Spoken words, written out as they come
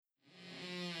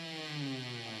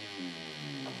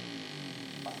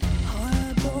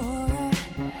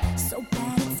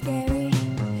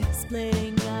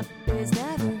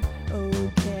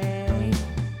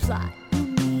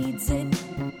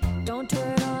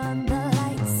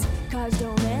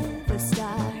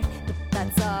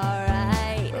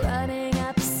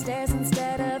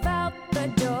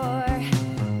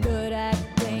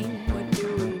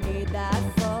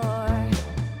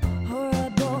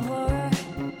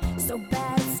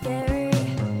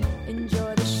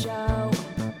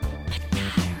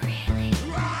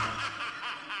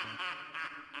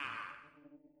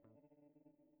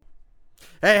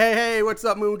Hey, what's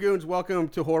up, Moon Goons? Welcome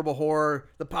to Horrible Horror,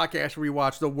 the podcast where we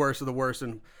watch the worst of the worst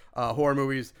in horror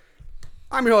movies.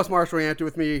 I'm your host, Marshall Yanta.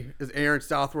 With me is Aaron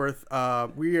Southworth.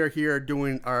 We are here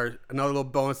doing another little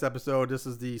bonus episode. This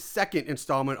is the second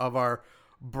installment of our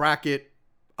bracket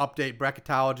update,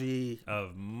 bracketology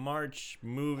of March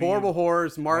movie. Horrible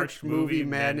Horrors, March Movie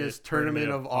Madness,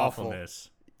 Tournament of Awfulness.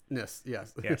 Yes.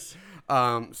 Yes. The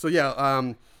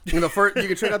first, you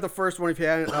can check out the first one if you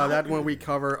hadn't. That one we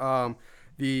cover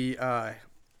the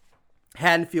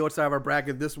Haddonfield side of our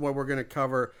bracket. This one we're going to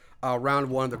cover round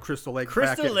one of the Crystal Lake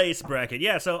bracket. Crystal Lace bracket.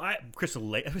 Yeah, so Crystal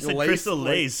Lace. I said Crystal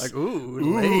Lace. Like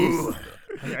lace.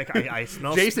 I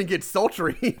smell. Jason gets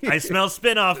sultry. I smell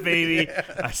spinoff, baby.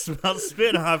 Yeah. I smell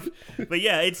spinoff. But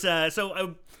yeah, it's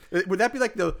Would that be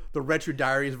like the Retro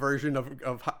Diaries version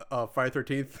of Friday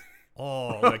 13th?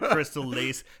 Oh, like Crystal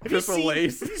Lace. Have you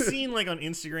seen like on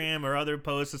Instagram or other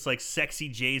posts? It's like sexy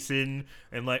Jason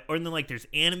and then there's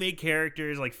anime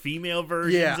characters like female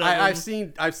versions. Yeah, of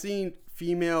I've seen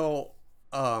female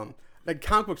like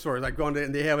comic book stores like going to,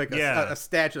 and they have like a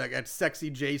statue like a sexy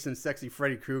Jason, sexy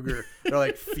Freddy Krueger. They're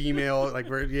like female, like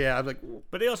I was like.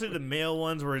 But they also do the male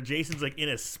ones where Jason's like in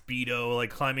a Speedo,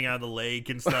 like climbing out of the lake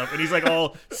and stuff, and he's like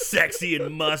all sexy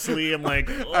and muscly. I'm like,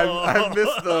 oh. I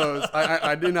missed those.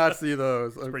 I did not see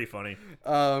those. It's pretty funny.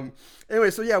 Anyway,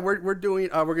 so yeah, we're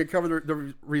gonna cover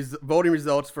the voting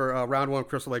results for round one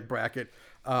Crystal Lake bracket.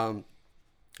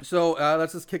 So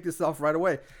let's just kick this off right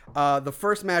away. The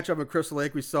first matchup in Crystal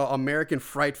Lake, we saw American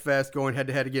Fright Fest going head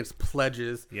to head against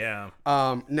Pledges. Yeah.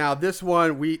 Now this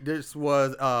one, this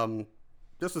was kind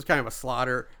of a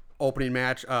slaughter opening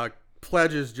match.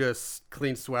 Pledges just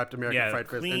clean swept American Fright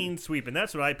Fest. Clean sweep, and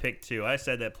that's what I picked too. I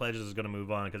said that Pledges is going to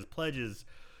move on because Pledges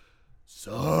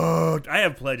sucked. I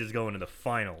have Pledges going to the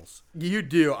finals. You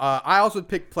do. I also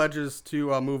picked Pledges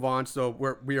to move on, so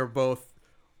we are both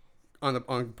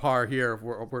on par here.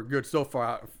 We're good so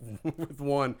far with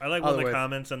one. I like one of the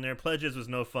comments on there. Pledges was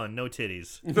no fun. No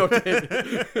titties. No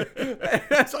titties.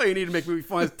 That's all you need to make movie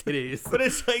fun is titties. But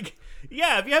it's like,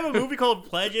 yeah, if you have a movie called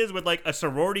Pledges with like a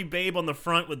sorority babe on the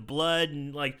front with blood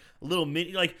and like a little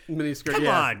mini skirt, come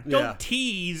on, don't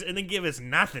tease and then give us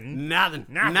nothing.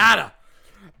 Nada.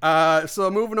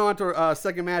 So moving on to our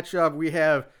second matchup, we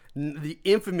have the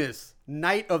infamous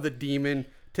Night of the Demon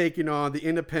taking on the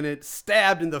independent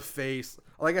Stabbed in the Face.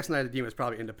 Well, I guess Night of the Demon was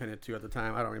probably independent too at the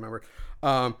time. I don't remember.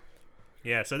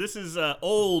 Yeah, so this is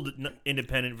old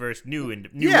independent versus newer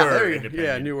independent.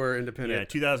 Yeah, newer independent. Yeah,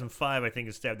 2005 I think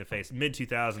is Stabbed in the Face.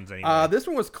 Mid-2000s anyway. This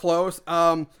one was close.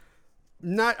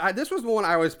 This was the one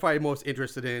I was probably most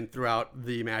interested in throughout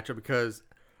the matchup because,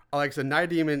 like I said, Night of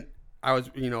the Demon,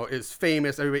 is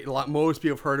famous. Most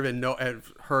people have heard of it and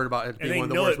have heard about it being one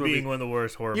of the worst movies. Being one of the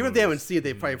worst horror movies. Even if they haven't seen it,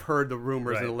 they've probably heard the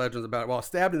rumors and the legends about it. While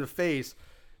Stabbed in the Face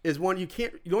is one you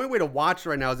can't. The only way to watch it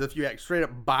right now is if you straight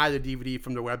up buy the DVD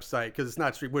from their website because it's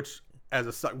not street. Which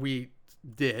we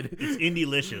did. It's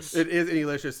indie-licious. It is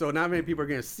indie-licious. So not many people are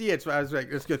going to see it. So I was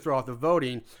like, let's go throw off the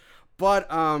voting. But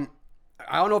I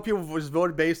don't know if people just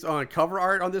voted based on cover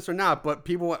art on this or not. But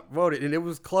people voted, and it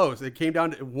was close. It came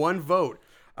down to one vote.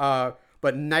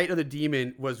 But Night of the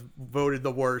Demon was voted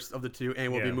the worst of the two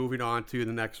and will be moving on to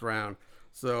the next round.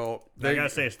 So I gotta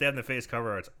say, Stabbed in the Face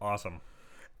cover art's awesome.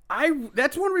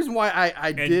 That's one reason why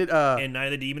I did. And Night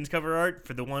of the Demon's cover art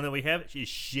for the one that we have is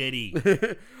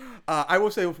shitty. I will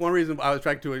say one reason I was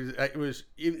attracted to it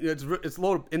it's a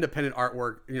little independent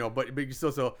artwork, but you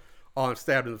still on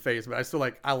Stabbed in the Face. But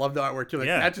I love the artwork too. Like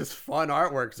that's just fun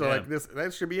artwork. So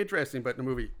that should be interesting. But the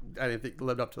movie I didn't think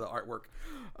lived up to the artwork.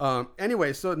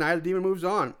 Anyway, so Night of the Demon moves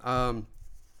on.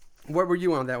 What were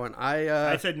you on that one?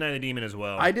 I said Night of the Demon as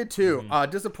well. I did too.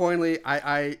 Disappointingly,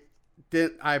 I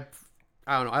don't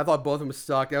know. I thought both of them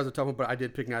sucked. That was a tough one, but I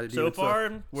did pick Night of the Demon. So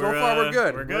far, we're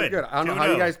good. We're good. I don't know how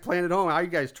you guys playing at home. How you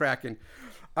guys tracking?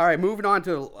 All right, moving on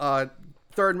to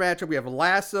third matchup. We have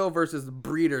Lasso versus the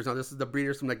Breeders. Now, this is the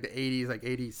Breeders from like the 80s, like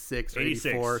 86 or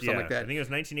 84 or something like that. I think it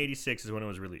was 1986 is when it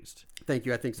was released. Thank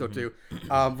you. I think so too.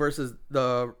 Versus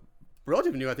the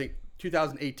relatively new, I think,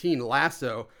 2018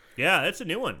 Lasso. Yeah, that's a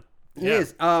new one. It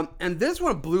is. And this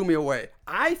one blew me away.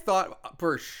 I thought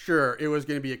for sure it was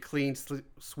going to be a clean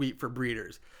sweep for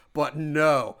Breeders. But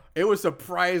no, it was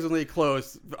surprisingly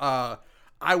close.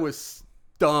 I was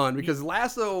stunned because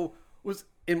Lasso was,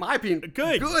 in my opinion, a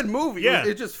good movie. Yeah.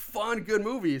 It's just fun, good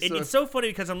movie. So. It's so funny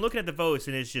because I'm looking at the votes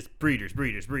and it's just Breeders.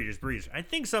 I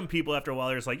think some people after a while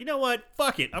are just like, you know what?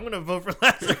 Fuck it. I'm going to vote for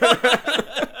Lasso.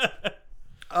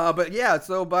 But yeah,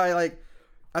 so by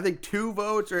I think 2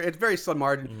 votes, or it's very slim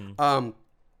margin. Where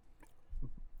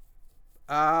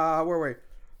were we?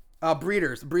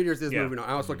 Breeders is moving on.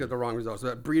 I also looked at the wrong results.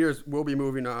 So Breeders will be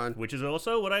moving on, which is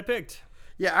also what I picked.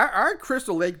 Yeah, our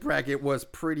Crystal Lake bracket was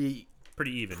pretty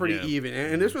even,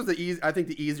 and this was I think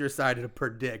the easier side to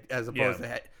predict as opposed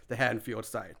to the Haddonfield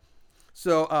side.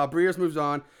 So Breeders moves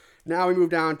on. Now we move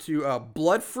down to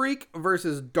Blood Freak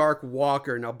versus Dark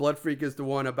Walker. Now Blood Freak is the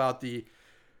one about the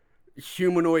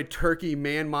humanoid turkey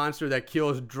man monster that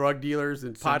kills drug dealers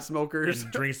and pot smokers.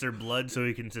 And drinks their blood so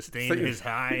he can sustain his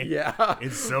high. Yeah.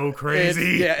 It's so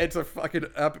crazy. It's a fucking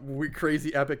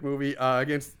crazy epic movie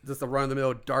against just a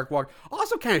run-of-the-mill Dark Walker.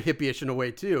 Also kind of hippie-ish in a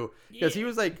way, too. Because he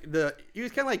was kind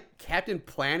of like Captain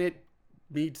Planet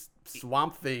meets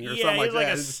Swamp Thing or something like that. Yeah, he's like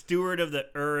a steward of the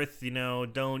earth,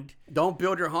 Don't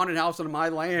build your haunted house on my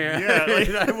land.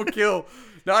 Yeah. I will kill...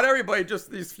 Not everybody, just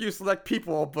these few select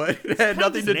people, but it had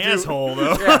nothing to do. Asshole,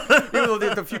 though. Yeah, even though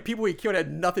the few people he killed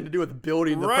had nothing to do with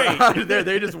building the there.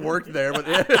 They just worked there, but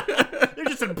they're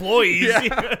just employees.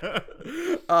 Yeah.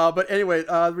 But anyway,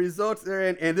 the results there,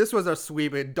 and this was a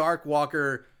sweep. And Dark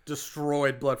Walker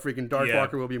destroyed Blood Freak, and Dark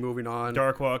Walker will be moving on.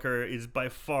 Dark Walker is by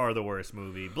far the worst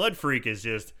movie. Blood Freak is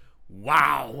just.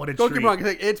 Wow, what a Don't treat. get me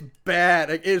wrong, it's bad.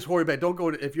 Like, it is horribly bad. Don't go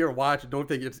if you're a watch. Don't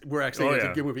think we're actually saying it's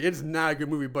a good movie. It's not a good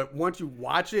movie, but once you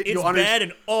watch it, it's bad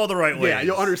in all the right ways. Yeah,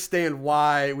 you'll understand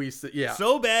why we. Yeah,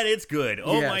 so bad it's good.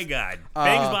 Oh my God,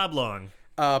 Bangs Bob Long.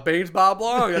 Bangs Bob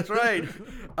Long. That's right.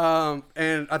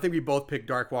 And I think we both picked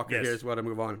Dark Walker here as well to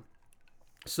move on.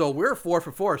 So we're 4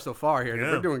 for 4 so far here.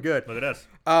 Yeah. We're doing good. Look at us.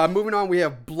 Moving on, we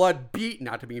have Blood Beat,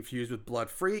 not to be confused with Blood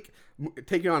Freak,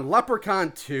 taking on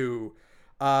Leprechaun 2.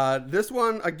 This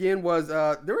one again was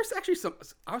there was actually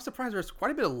I was surprised there was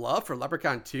quite a bit of love for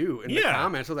Leprechaun 2 in the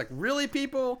comments. I was like, really,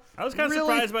 people? I was kind of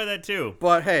surprised by that too.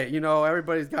 But hey,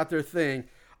 everybody's got their thing.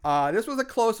 This was a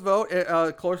close vote,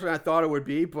 closer than I thought it would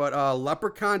be, but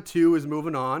Leprechaun 2 is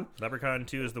moving on. Leprechaun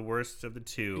 2 is the worst of the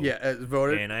two. Yeah, it's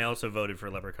voted. And I also voted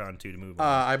for Leprechaun 2 to move on.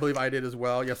 I believe I did as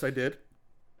well. Yes, I did.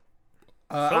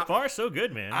 So far, so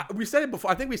good, man. We said it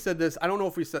before. I think we said this. I don't know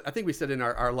if we said. I think we said it in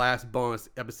our last bonus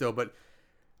episode, but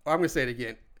I'm going to say it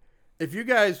again. If you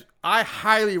guys, I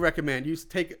highly recommend you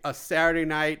take a Saturday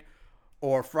night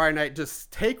or Friday night,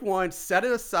 just take one, set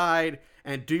it aside,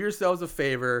 and do yourselves a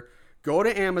favor. Go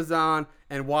to Amazon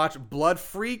and watch Blood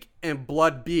Freak and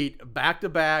Blood Beat back to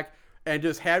back, and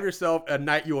just have yourself a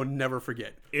night you will never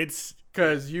forget.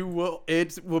 Because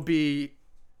it will be.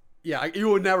 Yeah, you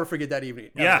will never forget that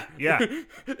evening. Yeah. You're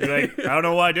like, I don't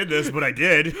know why I did this, but I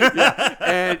did. Yeah,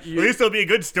 and at least it'll be a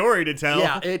good story to tell.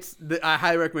 Yeah, I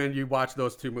highly recommend you watch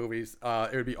those two movies.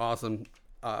 It would be awesome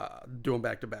doing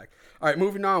back to back. All right,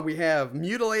 moving on. We have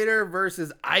Mutilator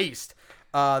versus Iced.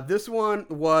 This one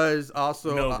was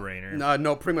also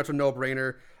no-brainer. Pretty much a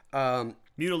no-brainer.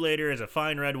 Mutilator is a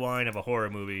fine red wine of a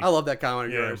horror movie. I love that comment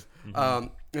of yours. Mm-hmm.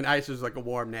 And Iced is like a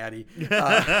warm natty.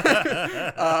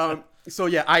 So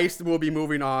yeah, Ice will be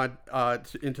moving on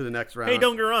into the next round. Hey,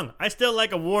 don't get wrong. I still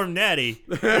like a warm natty.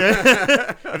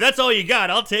 If that's all you got,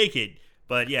 I'll take it.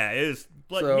 But yeah,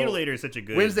 Mutilator is such a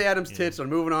good. Wednesday Addams tits are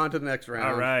moving on to the next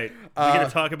round. All right, we're gonna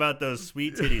talk about those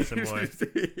sweet titties some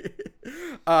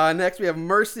more. Next, we have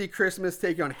Mercy Christmas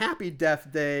taking on Happy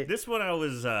Death Day. This one I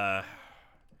was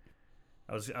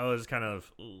kind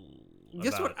of.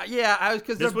 This one, yeah,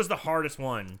 because this was the hardest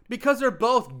one because they're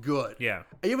both good. Yeah,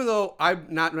 even though I'm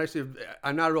not a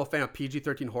real fan of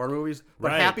PG-13 horror movies,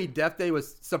 but Happy Death Day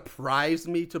surprised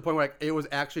me to the point where it was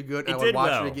actually good. And I would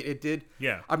watch it again. It did.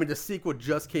 Yeah, I mean the sequel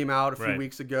just came out a few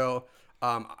weeks ago.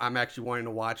 I'm actually wanting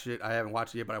to watch it. I haven't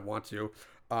watched it yet, but I want to.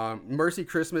 Mercy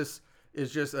Christmas is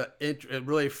just a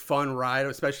really fun ride,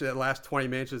 especially that last 20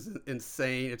 minutes is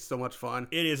insane. It's so much fun.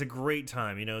 It is a great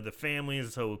time. The family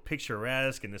is so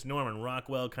picturesque and this Norman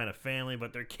Rockwell kind of family,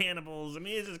 but they're cannibals. I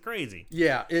mean, it's just crazy.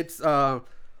 Yeah, it's I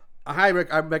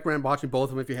recommend watching both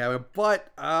of them if you haven't. But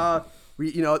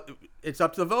it's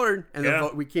up to the voter,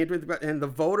 and we can't do it. And the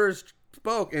voters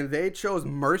spoke, and they chose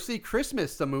Mercy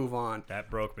Christmas to move on. That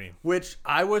broke me. Which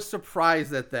I was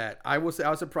surprised at that. I was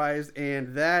surprised,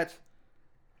 and that.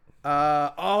 Oh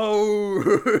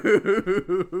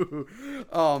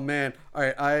man! All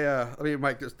right, let me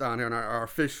write this down here on our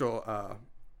official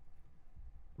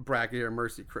bracket here.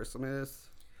 Mercy Christmas.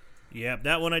 Yeah,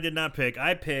 that one I did not pick.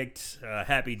 I picked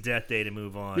Happy Death Day to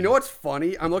move on. You know what's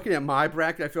funny? I'm looking at my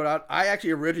bracket I filled out. I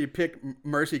actually originally picked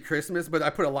Mercy Christmas, but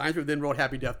I put a line through it, then wrote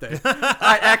Happy Death Day.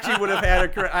 I actually would have had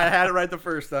it. I had it right the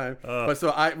first time, but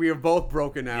so we are both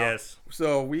broken now. Yes.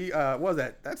 So we what was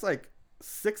that? That's like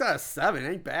 6 out of 7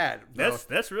 ain't bad.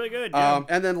 That's really good. Yeah.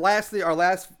 And then lastly, our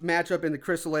last matchup in the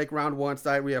Crystal Lake round 1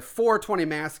 side, we have 420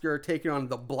 Massacre taking on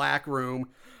the Black Room.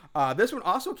 This one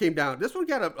also came down. This one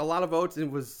got a lot of votes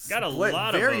and was got split, a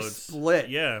lot very of votes. Split.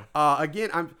 Yeah.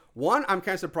 Again, One, I'm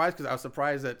kind of surprised because I was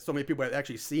surprised that so many people had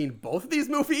actually seen both of these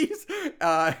movies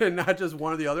and not just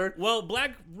one or the other. Well,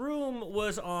 Black Room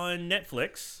was on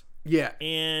Netflix. Yeah.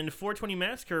 And 420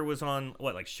 Massacre was on,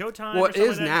 what, like Showtime? Well, it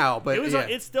is now, but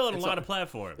it's still on a lot of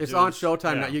platforms. It's on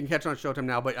Showtime now. You can catch it on Showtime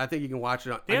now, but I think you can watch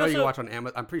it on, you can watch it on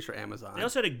Amazon. I'm pretty sure Amazon. They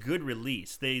also had a good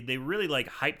release. They really, like,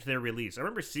 hyped their release. I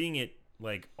remember seeing it,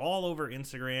 like, all over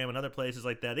Instagram and other places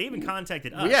like that. They even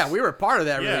contacted us. Yeah, we were part of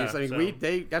that release. I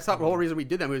mean, that's not the whole reason we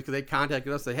did that movie, because they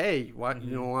contacted us and said, hey, what,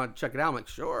 you want to check it out? I'm like,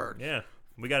 sure. Yeah.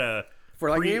 We got a... For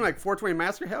like a game like 420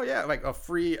 Massacre, hell yeah, like a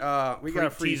free we got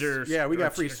a free teaser, we got a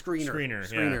free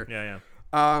screener. Yeah.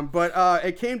 But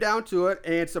it came down to it,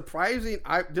 and surprising,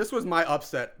 this was my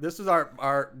upset. This is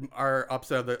our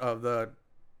upset of the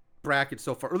bracket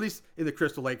so far, or at least in the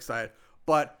Crystal Lake side.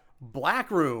 But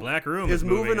Black Room is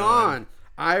moving on.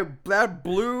 That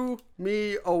blew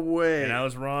me away. And I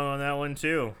was wrong on that one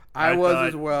too. I was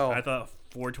as well. I thought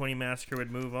 420 Massacre would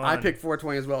move on. I picked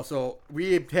 420 as well. So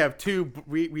we have two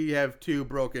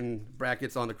broken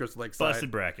brackets on the Crystal Lake side.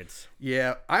 Busted brackets.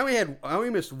 Yeah, I only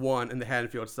missed one in the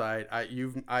Haddonfield side.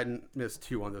 I missed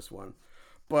two on this one.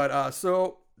 But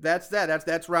so that's that.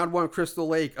 That's round one, Crystal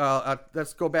Lake.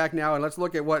 Let's go back now and let's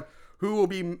look at who will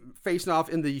be facing off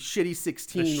in the Shitty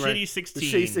 16. The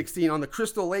Shitty 16 on the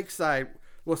Crystal Lake side.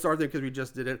 We'll start there because we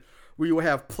just did it. We will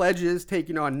have Pledges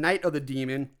taking on Night of the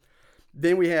Demon.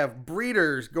 Then we have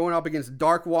Breeders going up against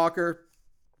Dark Walker.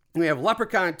 We have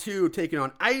Leprechaun 2 taking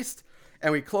on Iced.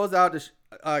 And we close out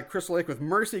Crystal Lake with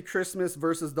Mercy Christmas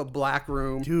versus the Black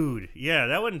Room. Dude, yeah,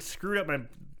 that one screwed up my...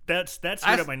 That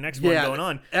screwed up my next one going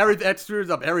on. That screws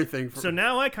up everything. So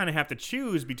now I kind of have to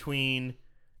choose between...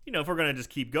 You know, if we're going to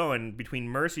just keep going, between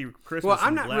Mercy Christmas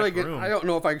and Black Room. Well, I'm not really I don't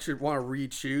know if I should want to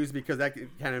re-choose because that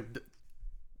kind of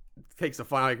takes the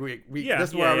fun. Like this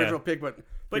is our original pick, but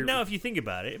now if you think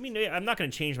about it, I mean, I'm not going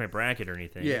to change my bracket or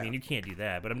anything. Yeah. I mean, you can't do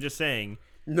that. But I'm just saying.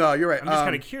 No, you're right. I'm just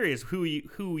kind of curious who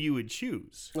you would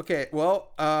choose. Okay,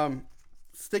 well,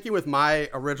 sticking with my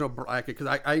original bracket because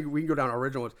we can go down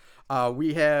original ones.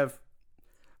 We have.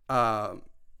 I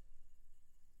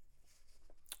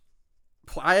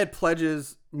had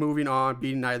Pledges moving on,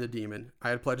 beating Night of the Demon.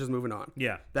 I had Pledges moving on.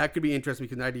 Yeah, that could be interesting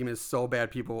because Night of the Demon is so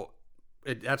bad. People.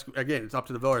 It's up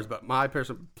to the voters, but my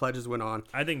personal Pledges went on.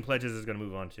 I think Pledges is going to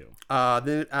move on too.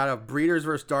 Then out of Breeders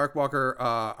versus Dark Walker,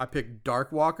 I picked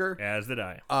Dark Walker. As did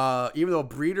I. Even though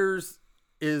Breeders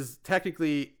is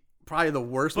technically probably the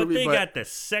worst movie, but they got the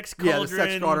sex cauldron. Yeah, the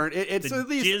sex cauldron. It's at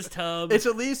least jizz tub. It's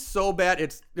at least so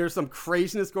bad. There's some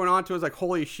craziness going on to it. It's like,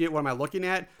 holy shit, what am I looking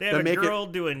at? They have a girl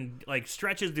doing like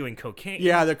stretches, doing cocaine.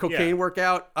 Yeah, the cocaine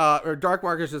workout. Or Dark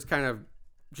Walker is just kind of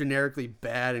generically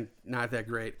bad and not that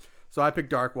great. So I picked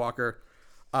Dark Walker.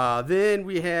 Then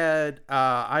we had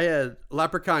I had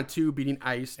Leprechaun 2 beating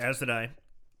Iced. As did I.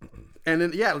 And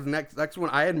then the next one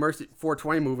I had Mercy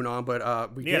 420 moving on,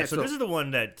 but we can't. So this is the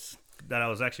one that I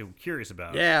was actually curious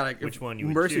about. Yeah, like which one you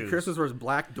would Mercy choose. Christmas versus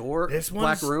Black Room.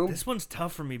 This one's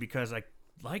tough for me because I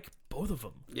like both of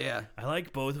them. Yeah, I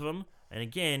like both of them. And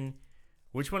again,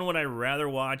 which one would I rather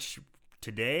watch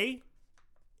today?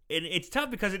 And it's tough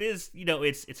because it is,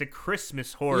 it's a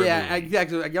Christmas horror movie. Yeah,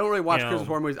 exactly. I don't really watch Christmas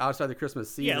horror movies outside the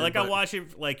Christmas season. Yeah, I watch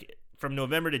it like from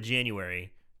November to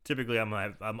January. Typically, I'm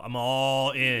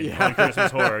all in on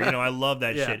Christmas horror. I love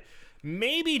that shit.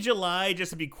 Maybe July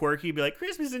just to be quirky, be like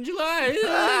Christmas in July.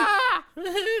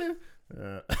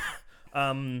 So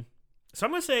I'm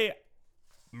gonna say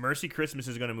Mercy Christmas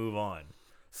is gonna move on.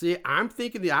 See, I'm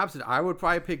thinking the opposite. I would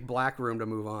probably pick Black Room to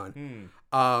move on.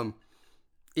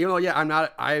 Even though, I'm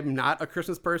not a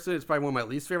Christmas person. It's probably one of my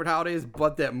least favorite holidays.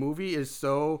 But that movie is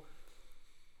so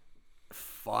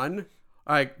fun.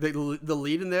 Like the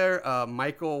lead in there,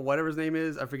 Michael, whatever his name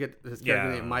is, I forget his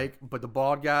character name, Mike, but the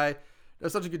bald guy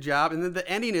does such a good job. And then the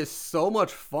ending is so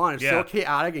much fun. It's so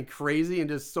chaotic and crazy, and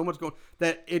just so much going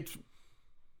that it's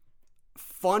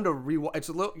fun to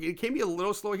rewatch. It can be a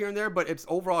little slow here and there, but it's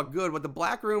overall good. But the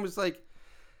Black Room is like.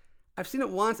 I've seen it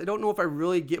once. I don't know if I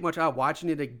really get much out of watching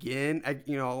it again.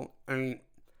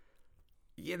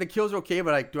 The kills are okay,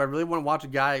 but do I really want to watch a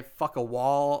guy fuck a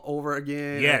wall over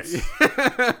again? Yes.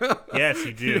 Yes,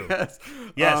 you do.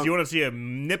 Yes, you want to see a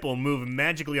nipple move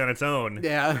magically on its own.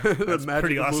 Yeah, that's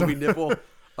pretty awesome. Movie nipple.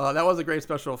 That was a great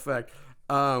special effect.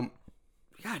 God,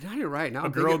 now you're right. Now a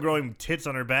girl growing tits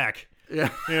on her back. Yeah.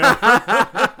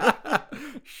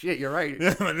 Shit, you're right.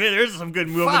 There's some good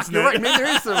movements. Fuck, you're right. Maybe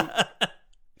there is some.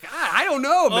 God, I don't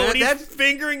know, man. He's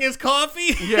fingering his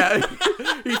coffee? Yeah.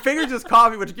 He fingers his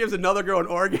coffee, which gives another girl an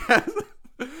orgasm.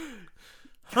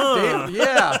 Huh. Damn,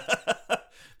 yeah.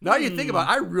 Now you think about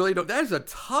it, I really don't. That is a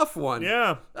tough one.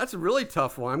 Yeah. That's a really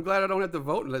tough one. I'm glad I don't have to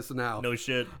vote in this now. No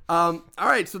shit. All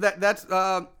right, so that's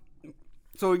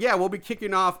so yeah, we'll be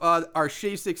kicking off our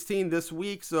Shea 16 this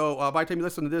week. So by the time you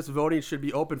listen to this, voting should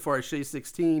be open for our Shea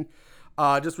 16.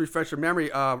 Just refresh your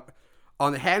memory. On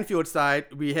the Haddonfield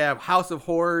side, we have House of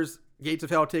Horrors, Gates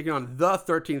of Hell taking on the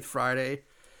 13th Friday.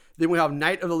 Then we have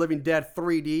Night of the Living Dead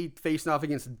 3D facing off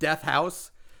against Death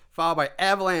House, followed by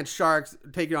Avalanche Sharks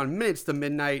taking on Minutes to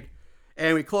Midnight.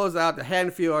 And we close out the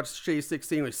Haddonfield Shea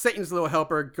 16 with Satan's Little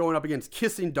Helper going up against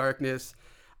Kissing Darkness.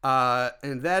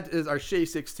 And that is our Shea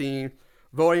 16.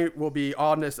 Voting will be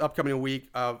on this upcoming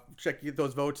week. Get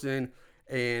those votes in.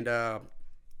 And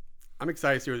I'm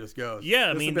excited to see where this goes. Yeah,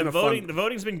 I mean, the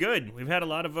voting's been good. We've had a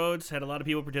lot of votes, had a lot of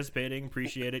people participating.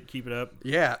 Appreciate it. Keep it up.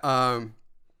 Yeah.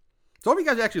 So I hope you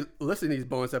guys actually listen to these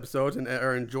bonus episodes and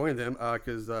are enjoying them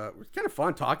because it's kind of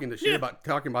fun talking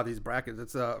about these brackets.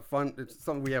 It's fun. It's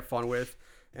something we have fun with,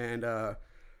 and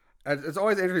it's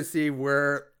always interesting to see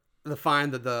where to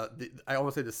find the I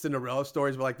almost say the Cinderella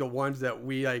stories, but like the ones that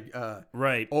we like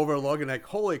overlook and like,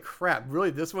 holy crap,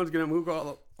 really this one's gonna move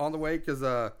all the way,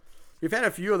 because we've had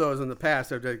a few of those in the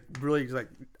past that like really like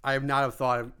I have not have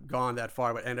thought have gone that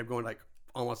far, but end up going like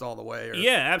almost all the way.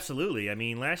 Yeah, absolutely. I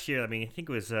mean, last year, I think it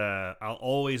was I'll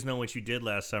Always Know What You Did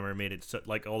Last Summer made it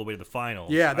like all the way to the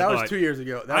finals. Yeah, that was 2 years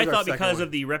ago. I thought because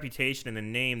of the reputation and the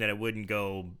name that it wouldn't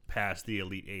go past the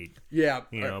Elite Eight. Yeah,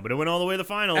 but it went all the way to the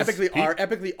finals.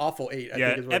 Epically awful 8.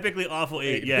 I think epically awful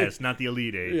 8. Yes, not the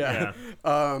Elite 8. Yeah.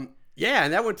 Yeah,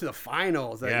 and that went to the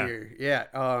finals that year. Yeah,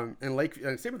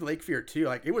 and same with Lake Fear too.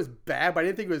 Like it was bad, but I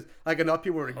didn't think it was like enough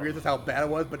people would agree with how bad it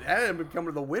was. But that ended up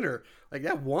becoming the winner. Like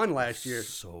that won last year.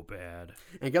 So bad.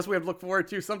 And guess what we have to look forward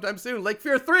to sometime soon? Lake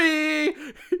Fear 3.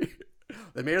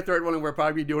 They made a third one, and we'll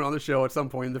probably be doing on the show at some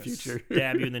point in the future.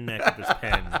 Stab you in the neck with this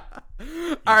pen.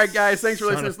 All right, guys. Thanks for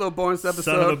listening to this little bonus episode.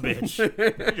 Son of a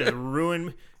bitch. You just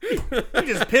ruined. You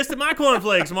just pissed at my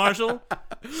cornflakes, Marshall.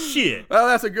 Shit. Well,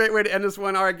 that's a great way to end this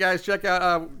one. All right, guys. Check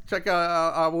out.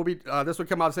 We'll be. This will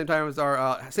come out at the same time as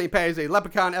our St. Patty's Day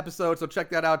Leprechaun episode. So check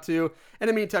that out too. In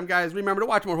the meantime, guys, remember to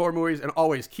watch more horror movies and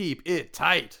always keep it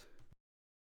tight.